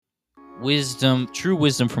true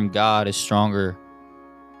wisdom from God is stronger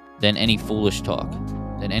than any foolish talk,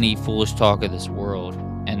 of this world.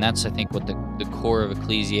 And that's, I think, what the core of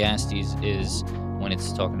Ecclesiastes is when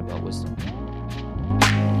it's talking about wisdom.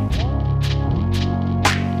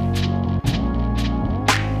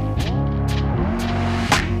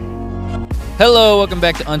 Hello, welcome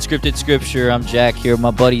back to Unscripted Scripture. I'm Jack here with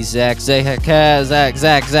my buddy Zach. Zach,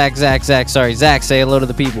 sorry, Zach, say hello to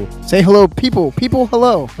the people. Say hello, people. People,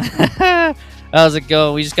 hello. How's it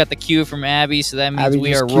going? We just got the cue from Abby, so that means Abby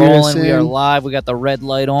we just are cued rolling. us We are in. live. We got the red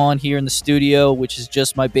light on here in the studio, which is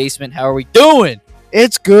just my basement. How are we doing?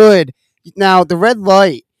 It's good. Now, the red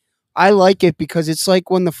light, I like it because it's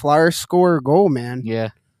like when the Flyers score a goal, man. Yeah.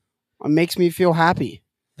 It makes me feel happy.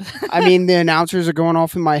 I mean, the announcers are going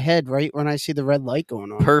off in my head, right, when I see the red light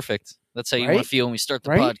going on. Perfect. That's how you want Right? to feel when we start the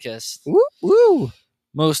Right? podcast. Woo, woo.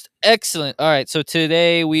 Most excellent. All right, so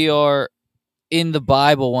today we are in the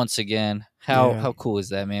Bible once again. How cool is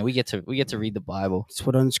that, man? We get to read the Bible. That's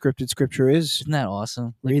what unscripted scripture is. Isn't that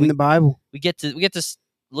awesome? Like, Reading the Bible. we get to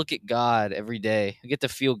look at God every day. We get to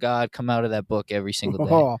feel God come out of that book every single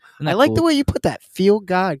day. Oh, Isn't I that like cool? the way you put that. Feel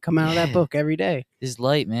God come out of that Yeah. book every day. His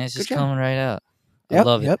light, man. It's Good just job. coming right out. I Yep,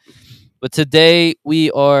 love it. yep. But today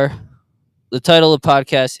the title of the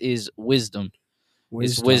podcast is Wisdom.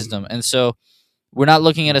 Is wisdom. And so we're not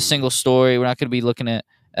looking at a single story. We're not going to be looking at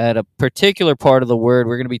a particular part of the word.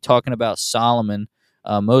 We're going to be talking about Solomon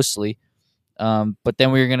mostly. But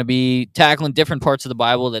then we're going to be tackling different parts of the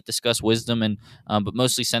Bible that discuss wisdom, and but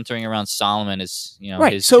mostly centering around Solomon as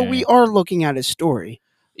Right, his so journey. we are looking at his story.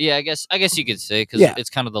 Yeah, I guess you could say, because Yeah. it's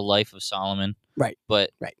kind of the life of Solomon. Right.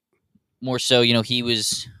 But Right. more so, he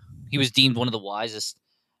was deemed one of the wisest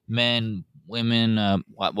men, women,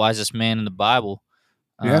 wisest man in the Bible.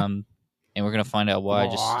 Yeah. And we're gonna find out why,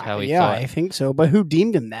 just how he yeah, thought. I think so. But who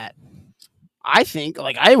deemed him that? I think,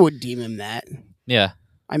 I would deem him that. Yeah.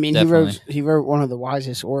 I mean, Definitely. he wrote one of the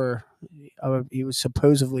wisest, or he was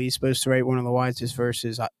supposedly supposed to write one of the wisest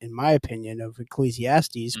verses, in my opinion, of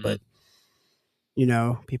Ecclesiastes. Mhm. But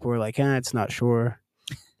people were like, it's not sure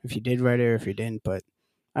if he did write it or if he didn't. But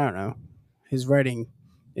I don't know. His writing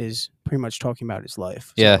is pretty much talking about his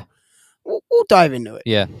life. So Yeah. we'll dive into it.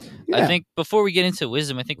 Yeah. I Yeah. think before we get into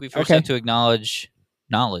wisdom, I think we first Okay. have to acknowledge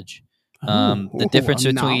knowledge. Ooh, The difference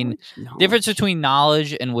between knowledge.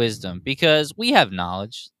 knowledge and wisdom, because we have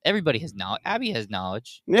knowledge. Everybody has knowledge. Abby has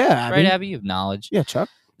knowledge, Yeah, right? Abby, you have knowledge. Yeah, Chuck.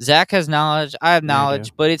 Zach has knowledge. I have Yeah, I knowledge,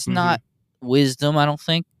 do. but it's Mhm. not wisdom, I don't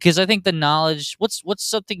think, because I think the knowledge. What's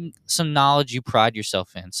some knowledge you pride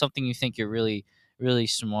yourself in? Something you think you're really, really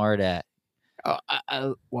smart at.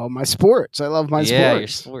 Well, my sports. I love my Yeah, your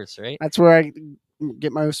sports. sports, right? That's where I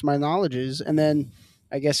get most of my knowledges, and then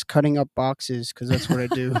I guess cutting up boxes because that's what I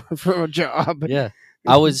do for a job. Yeah.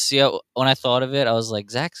 I was when I thought of it, I was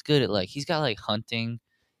like, Zach's good at he's got hunting.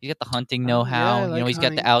 He's got the hunting know-how. yeah, I like He's got the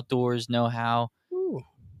hunting. outdoors know-how. Ooh,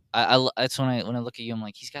 That's when I look at you, I'm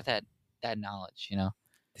like, he's got that knowledge,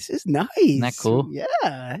 this is nice. Isn't that cool? Yeah,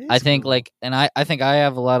 it I is think cool. and I think I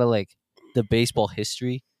have a lot of the baseball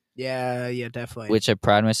history, Yeah, definitely. which I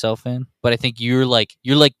pride myself in. But I think you're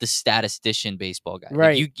the statistician baseball guy.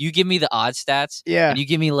 Right. You give me the odd stats, yeah, and you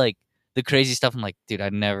give me the crazy stuff. I'm like, dude, I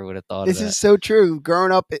never would have thought this of that. is so true.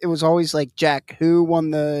 Growing up, it was always like, Jack, who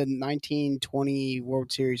won the 1920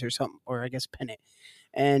 World Series or something, or I guess pennant.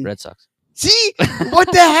 And Red Sox. see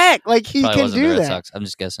what the heck? He Probably can wasn't the do Red that. Sox. I'm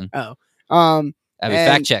just guessing. Um, Abby, And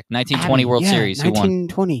fact check. 1920 World Series. Who won?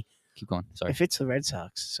 1920. Keep going. Sorry. If it's the Red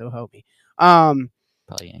Sox, so help me.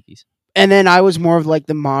 Probably Yankees. And then I was more of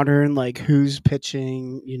the modern, who's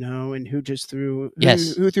pitching, and who just threw,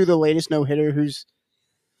 Yes. who threw the latest no hitter.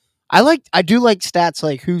 I do like stats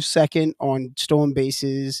like who's second on stolen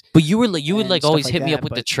bases. But you would and always stuff hit me that, up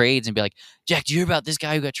with the but- trades and be like, Jack, do you hear about this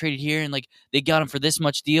guy who got traded here and they got him for this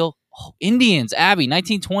much deal? Oh, Indians, Abby,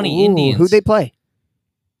 1920 Ooh, Indians. Who they play?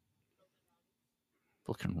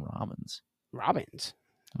 Fucking Robins. Robins.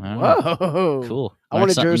 I don't know. Whoa, Cool. I want Learn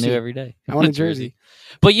a something jersey. new every day. I want a jersey.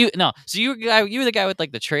 But so you were the guy with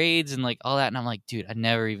the trades and all that, and I'm like, dude, I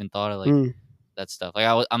never even thought of Mm. that stuff.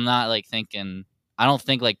 I'm not thinking. I don't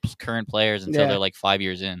think current players until Yeah. they're 5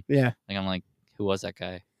 years in. Yeah. I'm like, who was that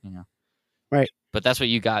guy? Right. But that's what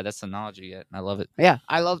you got. That's the knowledge you get. And I love it. Yeah,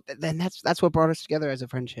 I love. Then that's what brought us together as a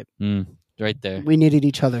friendship. Right there. We needed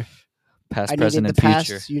each other. Past, I present, needed the and past.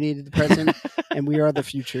 future. You needed the present, and we are the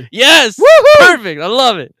future. Yes. Woohoo! Perfect. I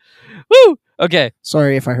love it. Woo. Okay.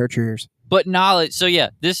 Sorry if I hurt your ears. But knowledge. So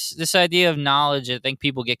yeah, this idea of knowledge, I think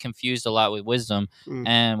people get confused a lot with wisdom. Mm.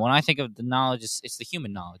 And when I think of the knowledge, it's the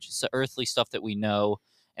human knowledge. It's the earthly stuff that we know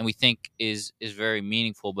and we think is very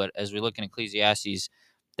meaningful. But as we look in Ecclesiastes,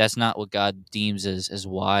 that's not what God deems as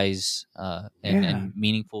wise and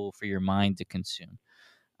meaningful for your mind to consume.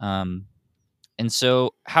 And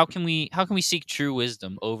so how can we seek true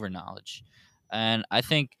wisdom over knowledge? And I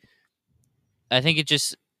think it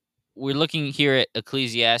just, we're looking here at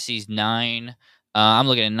Ecclesiastes 9. I'm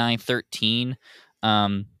looking at 9:13.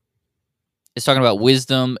 It's talking about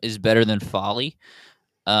wisdom is better than folly.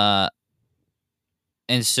 And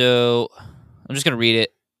so I'm just going to read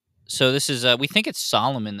it. So this is, we think it's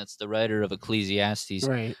Solomon that's the writer of Ecclesiastes.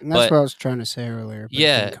 Right. And that's what I was trying to say earlier. But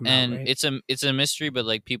yeah, and it's a mystery, but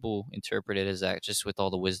like people interpret it as that just with all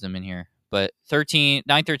the wisdom in here. But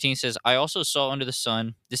 9:13 says, I also saw under the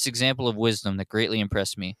sun this example of wisdom that greatly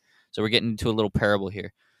impressed me. So we're getting into a little parable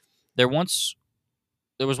here. There was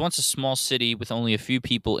once a small city with only a few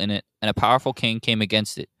people in it, and a powerful king came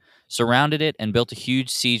against it, surrounded it, and built a huge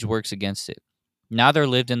siege works against it. Now there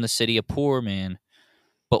lived in the city a poor man,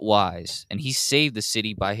 but wise, and he saved the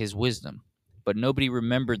city by his wisdom. But nobody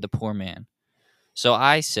remembered the poor man. So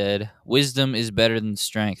I said, wisdom is better than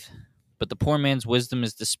strength. But the poor man's wisdom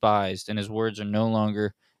is despised, and his words are no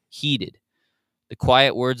longer heeded. The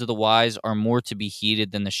quiet words of the wise are more to be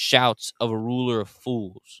heeded than the shouts of a ruler of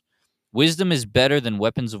fools. Wisdom is better than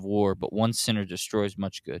weapons of war, but one sinner destroys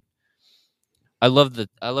much good. I love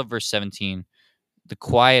verse 17. The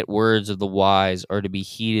quiet words of the wise are to be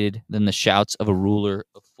heeded than the shouts of a ruler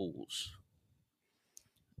of fools.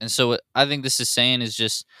 And so what I think this is saying is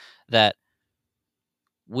just that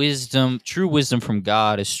true wisdom from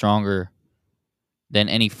God is stronger than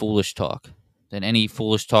any foolish talk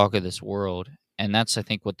of this world. And that's, I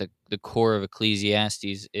think, what the core of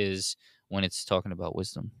Ecclesiastes is when it's talking about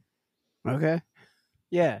wisdom. Okay.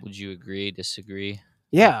 Yeah. Would you agree, disagree?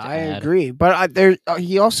 Yeah, I agree. But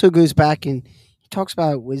he also goes back and he talks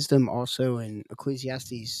about wisdom also in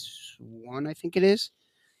Ecclesiastes 1, I think it is.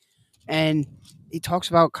 And he talks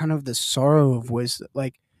about kind of the sorrow of wisdom.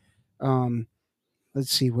 Like,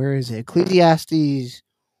 let's see, where is it? Ecclesiastes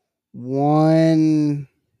 1.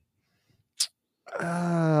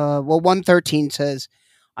 113 says,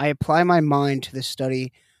 I apply my mind to the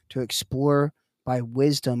study to explore by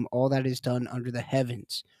wisdom all that is done under the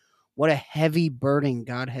heavens. What a heavy burden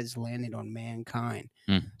God has landed on mankind.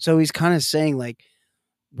 So he's kind of saying, like,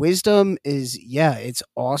 wisdom is, it's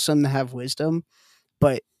awesome to have wisdom,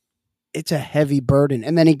 but it's a heavy burden.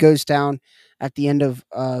 And then he goes down at the end of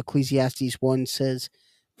Ecclesiastes 1, says,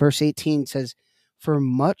 verse 18 says, for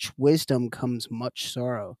much wisdom comes much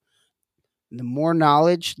sorrow. The more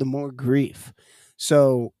knowledge, the more grief.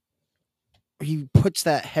 So he puts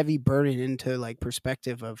that heavy burden into like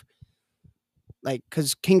perspective of like,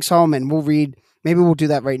 because King Solomon, maybe we'll do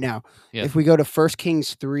that right now. Yeah. If we go to 1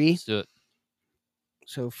 Kings 3. Let's do it.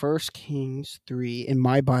 So 1 Kings 3 in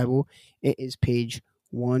my Bible, it is page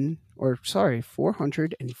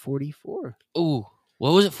 444. Ooh,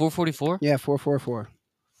 what was it? 444? Yeah, 444.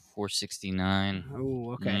 469.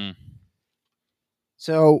 Oh, okay.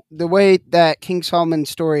 So the way that King Solomon's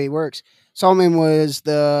story works, Solomon was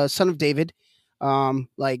the son of David. So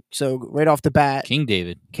right off the bat, King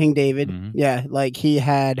David. Mm-hmm. Yeah, like he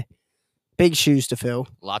had big shoes to fill.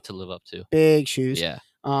 A lot to live up to. Big shoes. Yeah.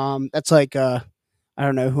 That's like I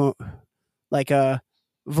don't know who, like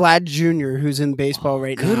Vlad Jr. who's in baseball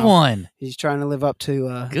right now. Good one. He's trying to live up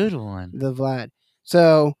to good one. The Vlad.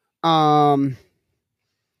 So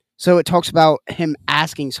so it talks about him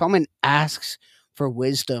asking. Solomon asks for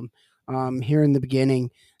wisdom. Here in the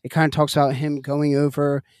beginning, it kind of talks about him going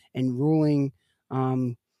over and ruling,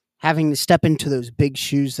 having to step into those big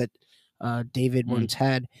shoes that David once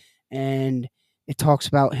had, and it talks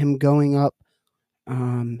about him going up,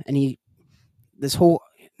 and it's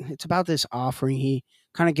about this offering. He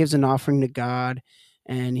kind of gives an offering to God,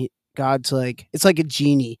 and God's like, it's like a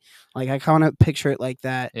genie. Like I kind of picture it like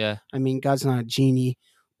that. Yeah. I mean, God's not a genie,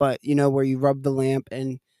 but you know where you rub the lamp,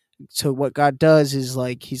 and so what God does is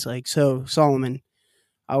like, he's like, so Solomon,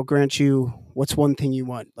 I'll grant you what's one thing you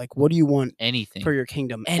want. Like, what do you want? Anything for your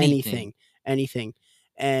kingdom. Anything.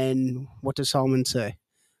 And what does Solomon say?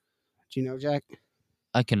 Do you know, Jack?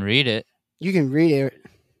 I can read it. You can read it.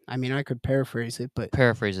 I mean, I could paraphrase it, but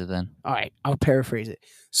paraphrase it then. All right, I'll paraphrase it.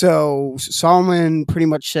 So Solomon pretty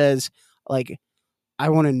much says, like, I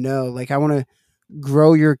want to know, like, I want to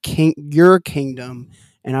grow your kingdom,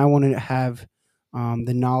 and I want to have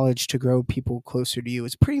the knowledge to grow people closer to you.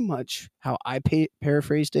 It's pretty much how I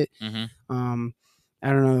paraphrased it. Mm-hmm. I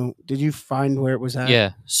don't know. Did you find where it was at?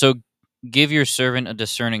 Yeah. So give your servant a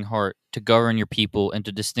discerning heart to govern your people and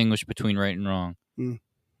to distinguish between right and wrong.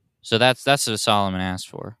 So that's what Solomon asked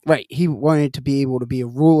for. Right. He wanted to be able to be a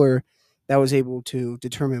ruler that was able to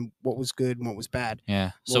determine what was good and what was bad. Yeah.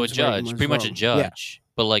 What So a was right and judge, what was pretty much a wrong. judge,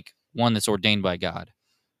 but like one that's ordained by God.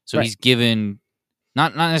 So Right. he's given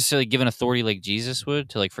not necessarily given authority like Jesus would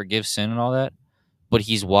to like forgive sin and all that, but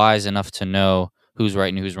he's wise enough to know who's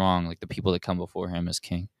right and who's wrong, like the people that come before him as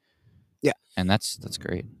king. Yeah. And that's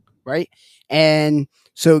great. Right. And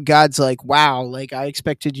so God's like, wow, like I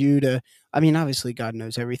expected you to, I mean, obviously God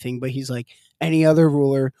knows everything, but he's like, any other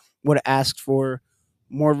ruler would have asked for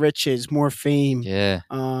more riches, more fame, Yeah.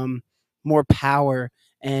 more power.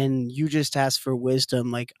 And you just asked for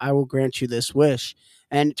wisdom. Like, I will grant you this wish.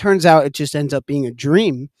 And it turns out it just ends up being a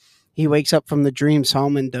dream. He wakes up from the dream,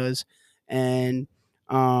 Solomon does. And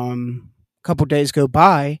a couple days go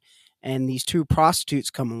by, and these two prostitutes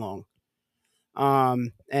come along.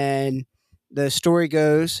 And the story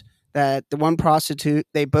goes that the one prostitute,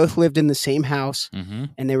 they both lived in the same house, Mm-hmm.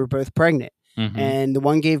 and they were both pregnant. Mm-hmm. And the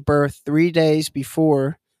one gave birth 3 days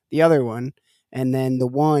before the other one. And then the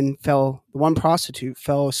one prostitute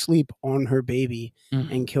fell asleep on her baby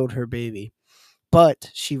and killed her baby. But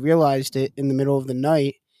she realized it in the middle of the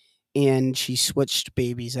night, and she switched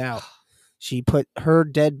babies out. She put her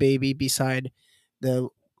dead baby beside the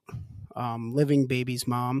living baby's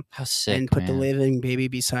mom. How sick, and put the man. living baby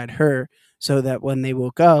beside her, so that when they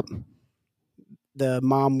woke up, the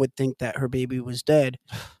mom would think that her baby was dead.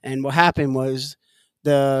 And what happened was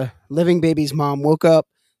the living baby's mom woke up,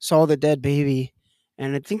 saw the dead baby,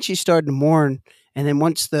 and I think she started to mourn. And then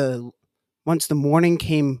once the morning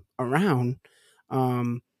came around,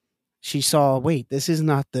 she saw, wait, this is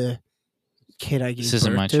not the kid I gave This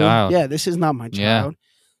isn't birth my to. child. Yeah, this is not my Yeah. child.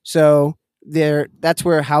 So that's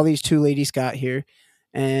where how these two ladies got here.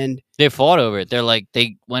 And they fought over it. They're like,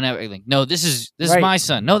 they went out like, no, this is Right. my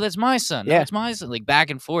son. No, that's my son. No, Yeah. it's my son. Like back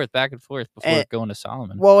and forth before going to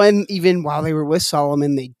Solomon. well, and even while they were with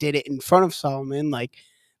Solomon, they did it in front of Solomon. Like,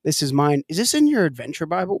 this is mine. Is this in your adventure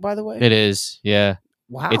Bible, by the way? It is. Yeah.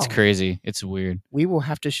 Wow. It's crazy. It's weird. We will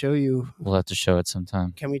have to show you. We'll have to show it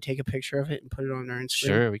sometime. Can we take a picture of it and put it on our Instagram?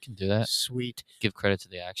 Sure, we can do that. Sweet. Give credit to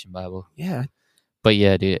the Action Bible. Yeah. But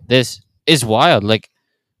yeah, dude, this is wild. Like,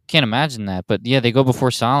 can't imagine that. But yeah, they go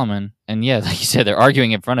before Solomon, and yeah, like you said, they're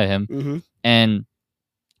arguing in front of him, Mm-hmm.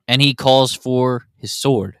 and he calls for his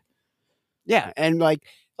sword. Yeah, and like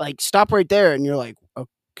stop right there, and you're like,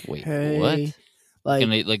 Wait, okay. what? Like,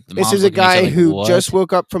 And they, like the this mom's is a looking at each other guy like, who what? just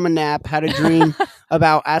woke up from a nap, had a dream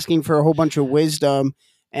about asking for a whole bunch of wisdom,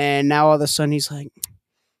 and now all of a sudden he's like,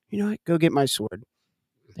 you know what? Go get my sword.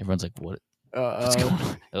 Everyone's like, what? What's going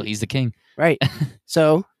on? Oh, he's the king. Right.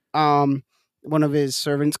 So, one of his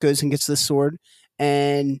servants goes and gets the sword,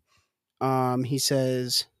 and he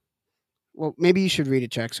says, well, maybe you should read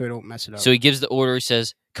it, Jack, so I don't mess it up. So he gives the order. He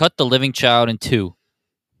says, cut the living child in two.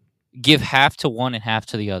 Give half to one and half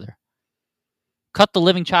to the other. Cut the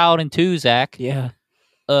living child in two, Zach. Yeah.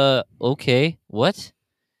 Okay. What?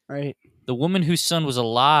 Right. The woman whose son was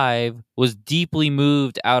alive was deeply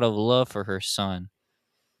moved out of love for her son.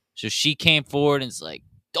 So she came forward and is like,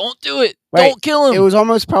 don't do it. Right. Don't kill him. It was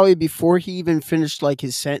almost probably before he even finished like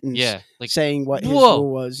his sentence. Yeah. Like, saying what his whoa.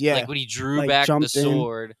 rule was. Yeah. Like when he drew Like, back the jumped in.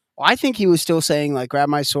 sword. Well, I think he was still saying, like, grab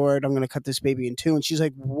my sword. I'm going to cut this baby in two. And she's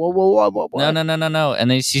like, whoa. No.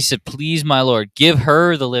 And then she said, please, my lord, give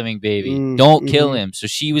her the living baby. Mm, Don't kill mhm. him. So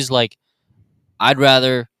she was like, I'd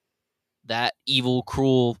rather that evil,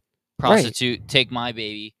 cruel prostitute take my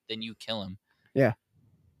baby than you kill him. Yeah.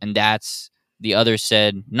 And that's, the other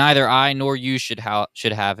said, neither I nor you should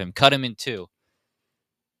have him. Cut him in two.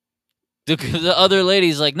 The other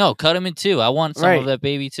lady's like, no, cut him in two. I want some of that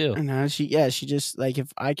baby too. And she just like,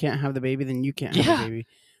 if I can't have the baby, then you can't have the baby,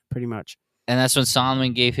 pretty much. And that's when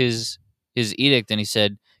Solomon gave his edict, and he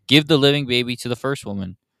said, give the living baby to the first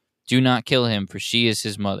woman. Do not kill him, for she is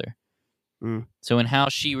his mother. Mm. So in how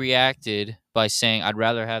she reacted by saying, I'd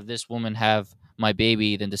rather have this woman have my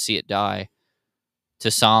baby than to see it die,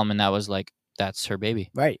 to Solomon, that was like, that's her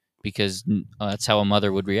baby. Right. Because that's how a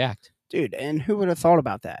mother would react. Dude, and who would have thought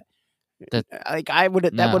about that? That would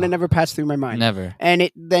have never passed through my mind. Never. And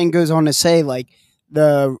it then goes on to say, like,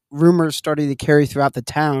 the rumors started to carry throughout the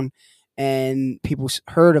town, and people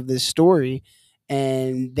heard of this story,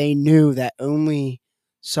 and they knew that only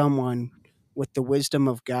someone with the wisdom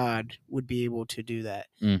of God would be able to do that.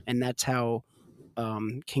 Mm. And that's how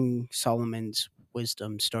King Solomon's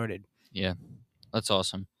wisdom started. Yeah, that's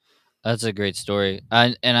awesome. That's a great story.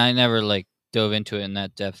 I never like dove into it in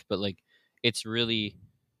that depth, but like it's really,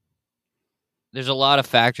 there's a lot of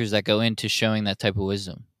factors that go into showing that type of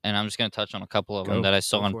wisdom. And I'm just going to touch on a couple of them that I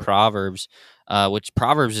saw in Proverbs, which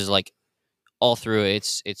Proverbs is like all through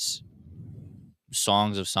it. It's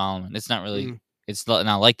Songs of Solomon. It's not really, it's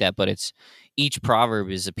not like that, but it's each proverb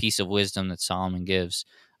is a piece of wisdom that Solomon gives.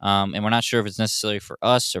 And we're not sure if it's necessary for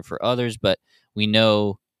us or for others, but we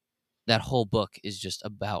know that whole book is just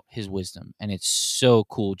about his wisdom, and it's so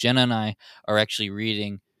cool. Jenna and I are actually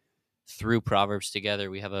reading through Proverbs together.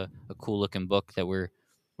 We have a cool looking book that we're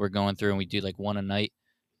going through, and we do like one a night,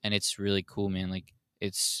 and it's really cool, man. Like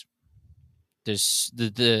it's there's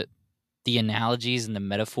the analogies and the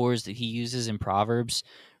metaphors that he uses in Proverbs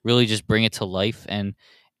really just bring it to life and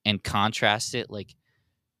contrast it. Like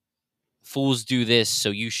fools do this, so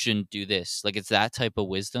you shouldn't do this. Like it's that type of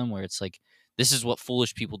wisdom where it's like this is what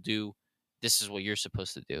foolish people do, this is what you're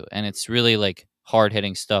supposed to do, and it's really like hard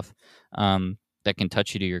hitting stuff that can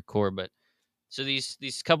touch you to your core. But so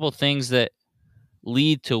these couple things that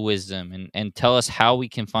lead to wisdom and tell us how we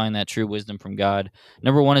can find that true wisdom from God.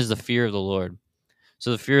 Number one is the fear of the Lord.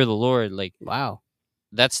 So the fear of the Lord, like Wow.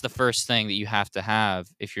 that's the first thing that you have to have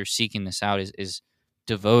if you're seeking this out is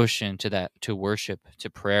devotion to that, to worship, to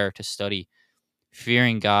prayer, to study,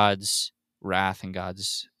 fearing God's wrath and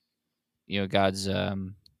God's God's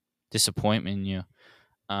disappointment in you.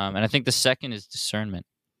 And I think the second is discernment,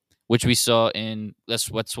 which we saw in that's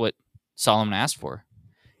what Solomon asked for.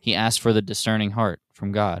 He asked for the discerning heart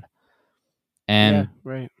from God. And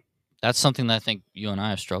right. that's something that I think you and I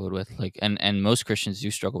have struggled with. Like and most Christians do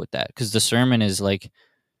struggle with that, because discernment is like,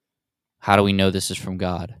 how do we know this is from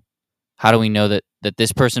God? How do we know that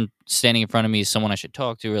this person standing in front of me is someone I should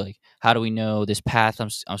talk to? Or like, how do we know this path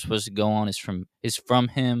I'm supposed to go on is from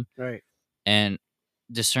Him? Right. And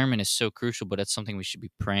discernment is so crucial, but that's something we should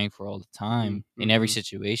be praying for all the time in every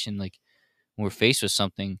situation. Like when we're faced with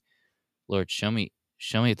something, Lord, show me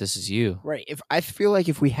if this is you. Right. If I feel like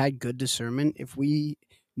if we had good discernment, if we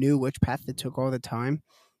knew which path it took all the time,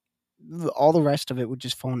 all the rest of it would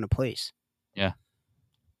just fall into place. Yeah.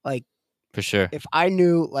 Like for sure. If I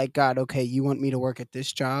knew, like, God, okay, you want me to work at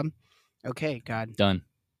this job, okay, God, done.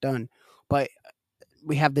 But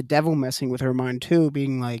we have the devil messing with her mind too,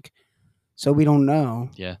 being like, so we don't know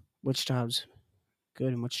which job's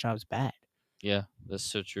good and which job's bad. Yeah, that's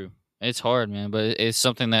so true. It's hard, man, but it's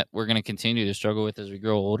something that we're going to continue to struggle with as we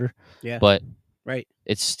grow older. Yeah. But right,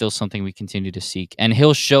 it's still something we continue to seek. And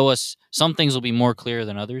he'll show us some things will be more clear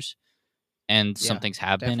than others. And some things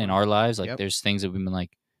have been in our lives. Like there's things that we've been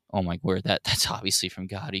like, oh my word, that's obviously from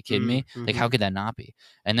God. Are you kidding me? Like, how could that not be?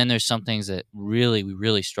 And then there's some things that we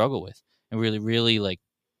really struggle with and really like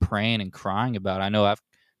praying and crying about. I know I've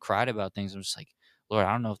cried about things. I'm just like, Lord,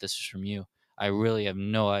 I don't know if this is from you. I really have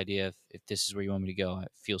no idea if this is where you want me to go. I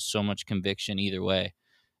feel so much conviction either way.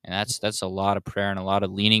 And that's a lot of prayer and a lot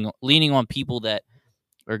of leaning on people that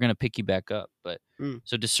are going to pick you back up. But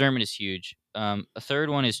so discernment is huge. A third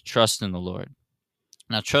one is trust in the Lord.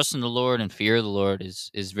 Now, trust in the Lord and fear of the Lord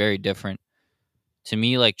is very different. To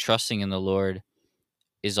me, like trusting in the Lord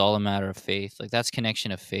is all a matter of faith. Like that's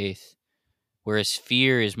connection of faith. Whereas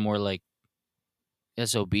fear is more like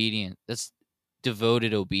that's obedient. That's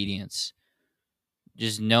devoted obedience.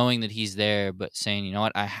 Just knowing that he's there, but saying, you know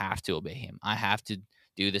what, I have to obey him. I have to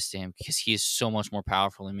do this to him because he is so much more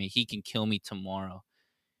powerful than me. He can kill me tomorrow.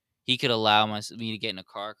 He could allow me to get in a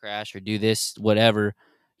car crash or do this, whatever.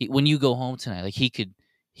 When you go home tonight, like he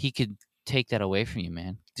could take that away from you,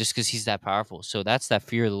 man, just because he's that powerful. So that's that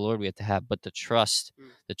fear of the Lord we have to have. But the trust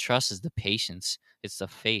is the patience. It's the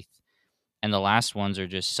faith. And the last ones are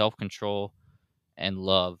just self-control and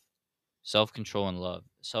love. Self-control and love.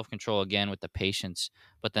 Self-control, again, with the patience,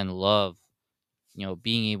 but then love,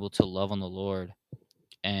 being able to love on the Lord.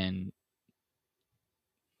 And,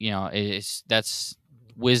 that's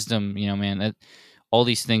wisdom, man, that all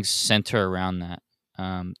these things center around that.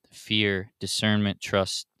 Fear, discernment,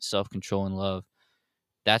 trust, self-control, and love.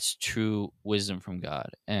 That's true wisdom from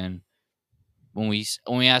God. And when we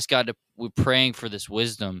ask God we're praying for this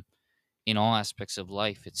wisdom in all aspects of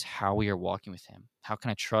life. It's how we are walking with him. How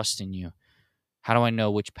can I trust in you? How do I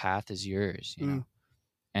know which path is yours? You know?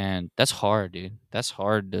 And that's hard, dude. That's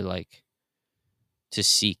hard to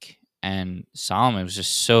seek. And Solomon was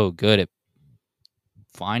just so good at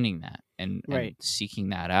finding that and seeking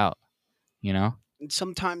that out, And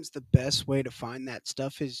sometimes the best way to find that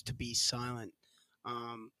stuff is to be silent.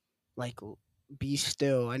 Like be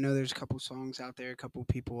still. I know there's a couple songs out there,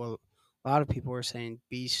 a lot of people are saying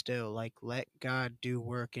be still, like let God do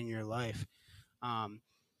work in your life.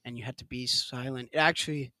 And you have to be silent.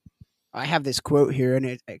 Actually, I have this quote here, and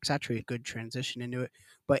it's actually a good transition into it.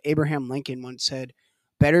 But Abraham Lincoln once said,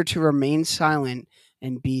 "Better to remain silent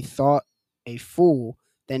and be thought a fool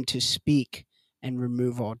than to speak and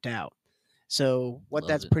remove all doubt." So what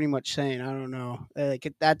that's pretty much saying, I don't know.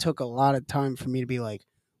 Like that took a lot of time for me to be like,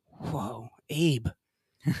 "Whoa, Abe."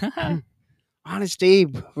 Honest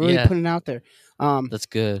Abe, really Yeah, putting it out there. that's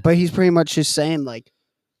good. But he's pretty much just saying like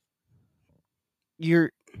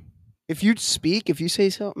you're if you speak, if you say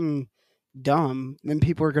something dumb, then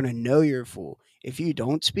people are gonna know you're a fool. If you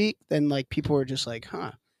don't speak, then like people are just like,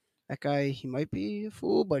 huh, that guy he might be a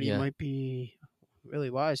fool, but he Yeah. might be really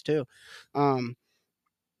wise too. Um,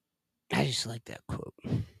 I just like that quote.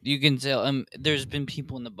 You can tell there's been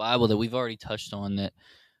people in the Bible that we've already touched on that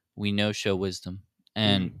we know show wisdom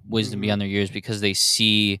and wisdom Mm-hmm. beyond their years because they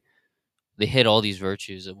hit all these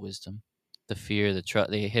virtues of wisdom, the fear, the trust.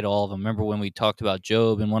 They hit all of them. Remember when we talked about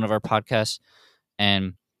Job in one of our podcasts,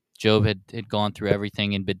 and Job had gone through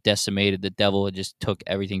everything and been decimated. The devil had just took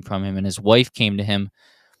everything from him, and his wife came to him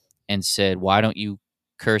and said, "Why don't you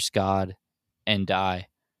curse God and die?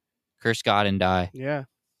 Curse God and die." Yeah.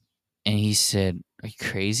 And he said, "Are you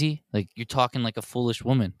crazy? Like you're talking like a foolish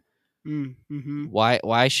woman. Mm-hmm.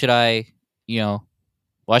 Why should I, you know,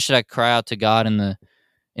 why should I cry out to God in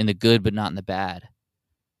the good but not in the bad?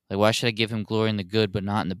 Like why should I give him glory in the good but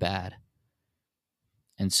not in the bad?"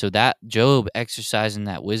 And so that Job exercising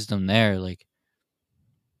that wisdom there, like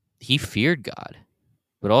he feared God,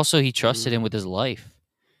 but also he trusted him with his life.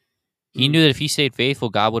 He knew that if he stayed faithful,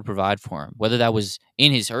 God would provide for him, whether that was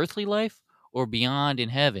in his earthly life or beyond in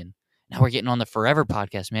heaven. Now we're getting on the forever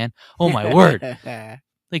podcast, man. Oh my word.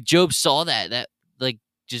 Like Job saw that like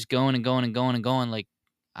just going and going and going and going. Like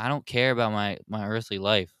I don't care about my earthly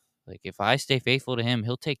life. Like if I stay faithful to him,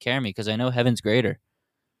 he'll take care of me because I know heaven's greater.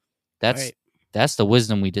 That's Right. that's the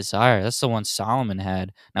wisdom we desire. That's the one Solomon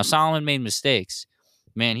had. Now Solomon made mistakes.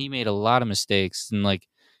 Man, he made a lot of mistakes and like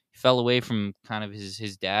he fell away from kind of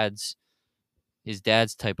his dad's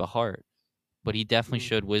type of heart. But he definitely Mm.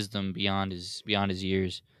 showed wisdom beyond his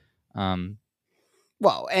years. Um,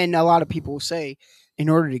 Well, and a lot of people say in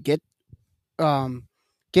order to um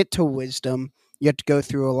get to wisdom, you have to go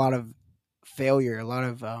through a lot of failure, a lot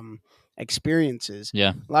of experiences.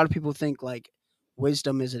 yeah, A lot of people think like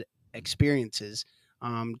wisdom is experiences.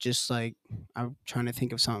 Just like I'm trying to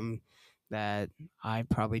think of something that I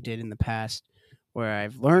probably did in the past where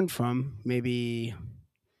I've learned from. Maybe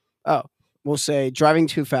oh, we'll say driving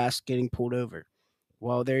too fast, getting pulled over.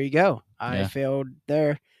 Well, there you go. I yeah, failed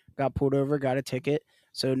there, got pulled over, got a ticket.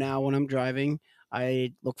 So now when I'm driving,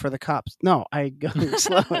 I look for the cops. No, I go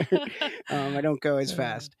slower. I don't go as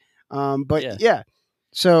fast. But yeah, yeah,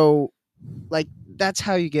 so like that's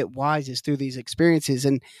how you get wise is through these experiences.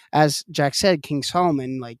 And as Jack said, King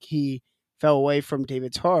Solomon, like he fell away from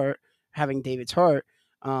David's heart, having David's heart,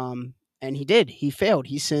 and he did. He failed.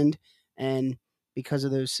 He sinned, and because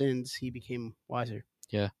of those sins, he became wiser.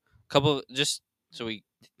 yeah. Couple just so we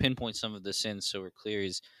pinpoint some of the sins so we're clear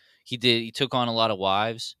is he took on a lot of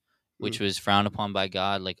wives, which Mm. was frowned upon by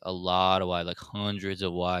God, like a lot of wives, like hundreds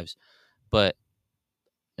of wives. But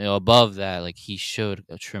above that, like he showed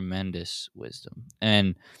a tremendous wisdom.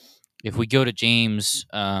 And if we go to James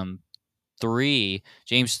 3,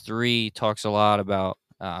 James 3 talks a lot about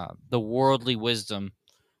the worldly wisdom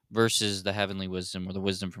versus the heavenly wisdom or the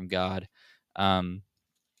wisdom from God. Um,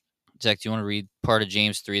 Zach, do you want to read part of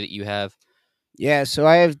James 3 that you have? Yeah, so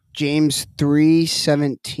I have James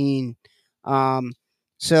 3:17. Um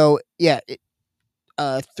so yeah,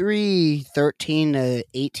 3:13 to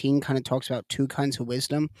 18 kind of talks about two kinds of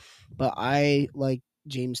wisdom, but I like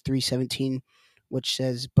James 3:17 which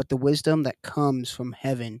says, "But the wisdom that comes from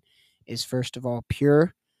heaven is first of all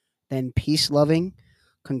pure, then peace-loving,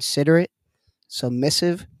 considerate,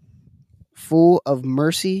 submissive, full of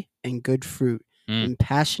mercy and good fruit, Mm, and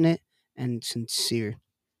passionate and sincere."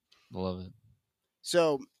 love it.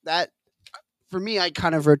 So that for me, I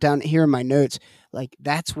kind of wrote down here in my notes, like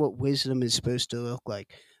that's what wisdom is supposed to look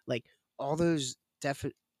like. Like all those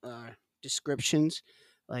uh, descriptions,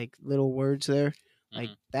 like little words there, like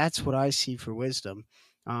Hmm. that's what I see for wisdom,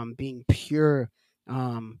 being pure,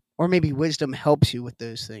 or maybe wisdom helps you with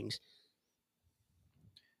those things.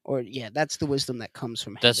 Or yeah, that's the wisdom that comes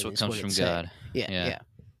from That's heaven, what is comes what it's from saying. God. Yeah, Yeah. yeah.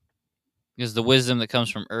 Because the wisdom that comes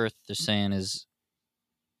from earth, they're saying is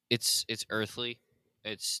it's earthly,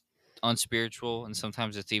 it's unspiritual, and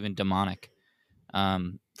sometimes it's even demonic.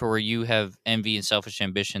 For where you have envy and selfish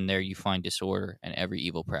ambition, there you find disorder and every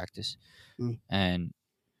evil practice. Mm. And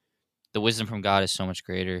the wisdom from God is so much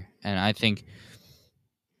greater. And I think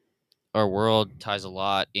our world ties a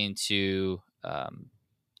lot into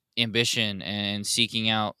ambition and seeking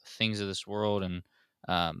out things of this world, and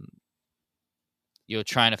um,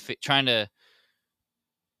 trying to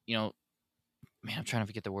you know, man, I'm trying to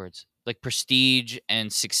forget the words. Like prestige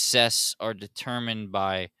and success are determined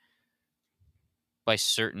by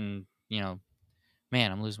certain, man,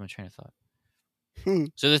 I'm losing my train of thought. Hmm.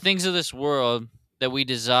 So the things of this world that we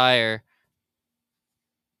desire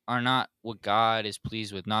are not what God is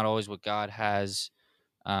pleased with, not always what God has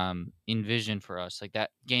envisioned for us. Like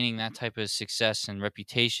that, gaining that type of success and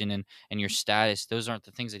reputation and your status, those aren't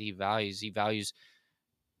the things that he values. He values,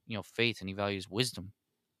 faith, and he values wisdom,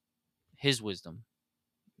 his wisdom,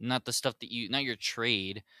 not the stuff that not your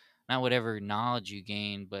trade, not whatever knowledge you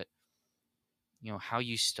gain, but how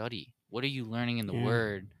you study. What are you learning in the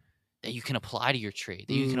word that you can apply to your trade,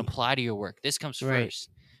 that you can apply to your work? This comes first.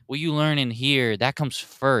 What you learn in here, that comes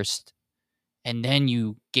first. And then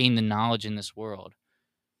you gain the knowledge in this world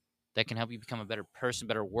that can help you become a better person,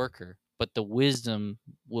 better worker. But the wisdom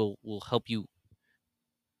will help you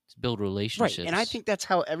to build relationships. Right. And I think that's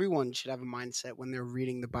how everyone should have a mindset when they're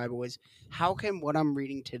reading the Bible is, how can what I'm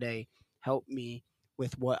reading today help me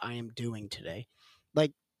with what I am doing today?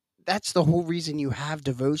 Like, that's the whole reason you have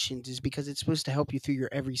devotions, is because it's supposed to help you through your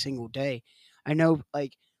every single day. I know,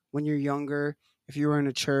 like, when you're younger, if you were in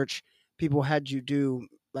a church, people had you do,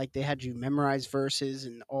 like, they had you memorize verses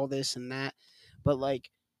and all this and that. But,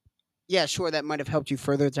 like, yeah, sure, that might have helped you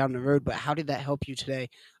further down the road, but how did that help you today?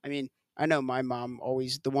 I mean, I know my mom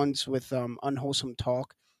always, the ones with unwholesome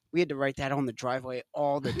talk, we had to write that on the driveway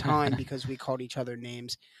all the time because we called each other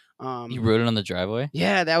names. You wrote it on the driveway?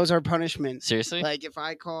 Yeah, that was our punishment. Seriously? Like, if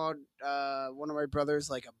I called one of my brothers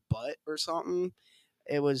like a butt or something,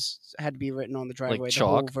 it had to be written on the driveway. Like the chalk?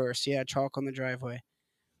 whole verse. Yeah, chalk on the driveway.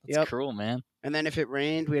 That's cruel, man. And then if it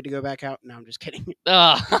rained, we had to go back out. No, I'm just kidding.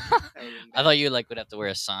 Oh. I thought you would have to wear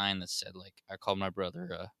a sign that said, like, I called my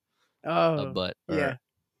brother a butt. Or, yeah.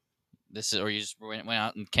 Or you just went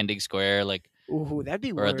out in Kendig Square, like, ooh, that'd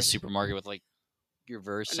be or worse. At the supermarket with like your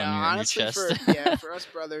verse No, on your chest. For us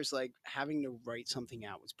brothers, like having to write something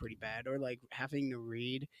out was pretty bad, or like having to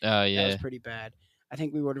read. Oh yeah, that was pretty bad. I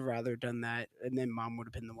think we would have rather done that, and then mom would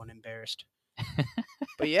have been the one embarrassed.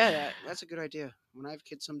 But yeah, that's a good idea. When I have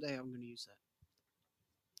kids someday, I'm going to use that.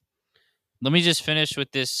 Let me just finish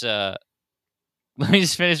with this.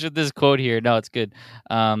 Quote here. No, it's good.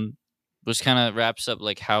 Which kind of wraps up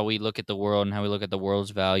like how we look at the world and how we look at the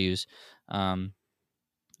world's values.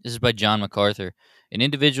 This is by John MacArthur. An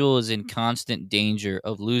individual is in constant danger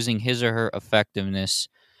of losing his or her effectiveness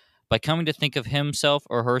by coming to think of himself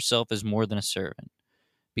or herself as more than a servant.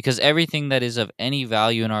 Because everything that is of any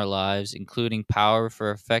value in our lives, including power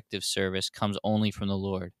for effective service, comes only from the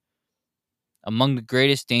Lord. Among the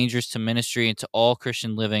greatest dangers to ministry and to all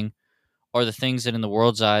Christian living are the things that in the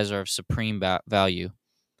world's eyes are of supreme value: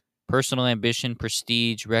 personal ambition,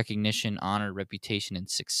 prestige, recognition, honor, reputation, and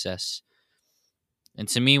success. And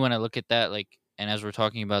to me, when I look at that, like, and as we're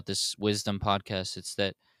talking about this wisdom podcast, it's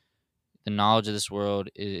that the knowledge of this world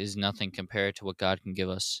is nothing compared to what God can give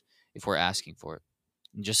us if we're asking for it.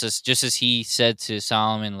 And just as he said to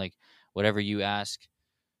Solomon, like, whatever you ask,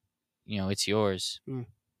 it's yours.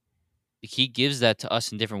 He gives that to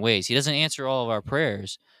us in different ways. He doesn't answer all of our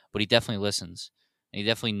prayers, but he definitely listens. And he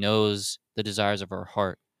definitely knows the desires of our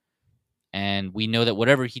heart. And we know that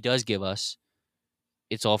whatever he does give us,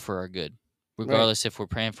 it's all for our good. Regardless if we're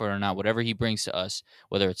praying for it or not, whatever he brings to us,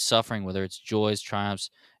 whether it's suffering, whether it's joys,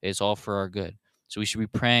 triumphs, it's all for our good. So we should be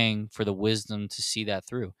praying for the wisdom to see that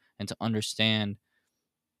through and to understand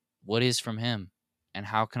what is from him and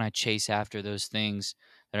how can I chase after those things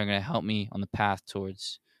that are going to help me on the path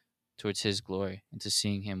towards his glory and to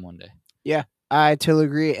seeing him one day. Yeah, I totally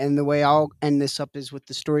agree. And the way I'll end this up is with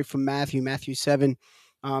the story from Matthew 7.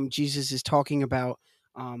 Jesus is talking about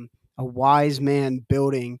a wise man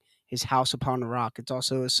building his house upon a rock. It's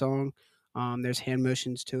also a song. There's hand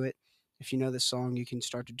motions to it. If you know the song, you can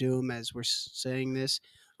start to do them as we're saying this.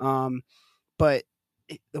 But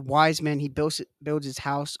the wise man, he builds his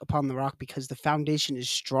house upon the rock because the foundation is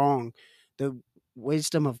strong. The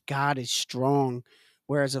wisdom of God is strong,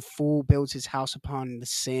 whereas a fool builds his house upon the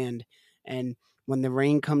sand. And when the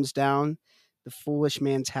rain comes down, the foolish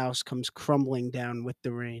man's house comes crumbling down with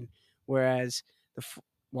the rain, whereas the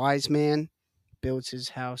wise man builds his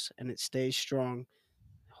house and it stays strong,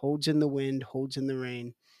 holds in the wind, holds in the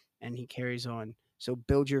rain, and he carries on. So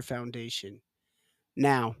build your foundation.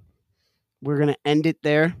 Now, we're going to end it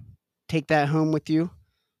there. Take that home with you.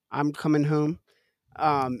 I'm coming home.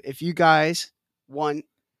 If you guys want,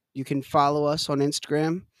 you can follow us on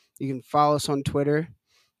Instagram. You can follow us on Twitter.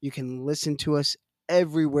 You can listen to us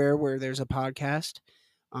everywhere where there's a podcast.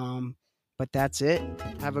 But that's it.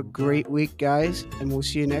 Have a great week, guys, and we'll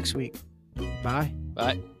see you next week. Bye.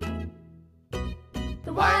 Bye.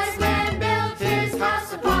 The wise man built his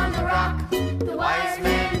house upon the rock. The wise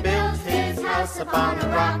man built his house upon the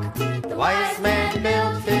rock. The wise man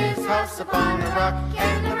built his house upon the rock,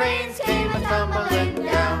 and the rains came a tumbling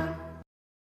down.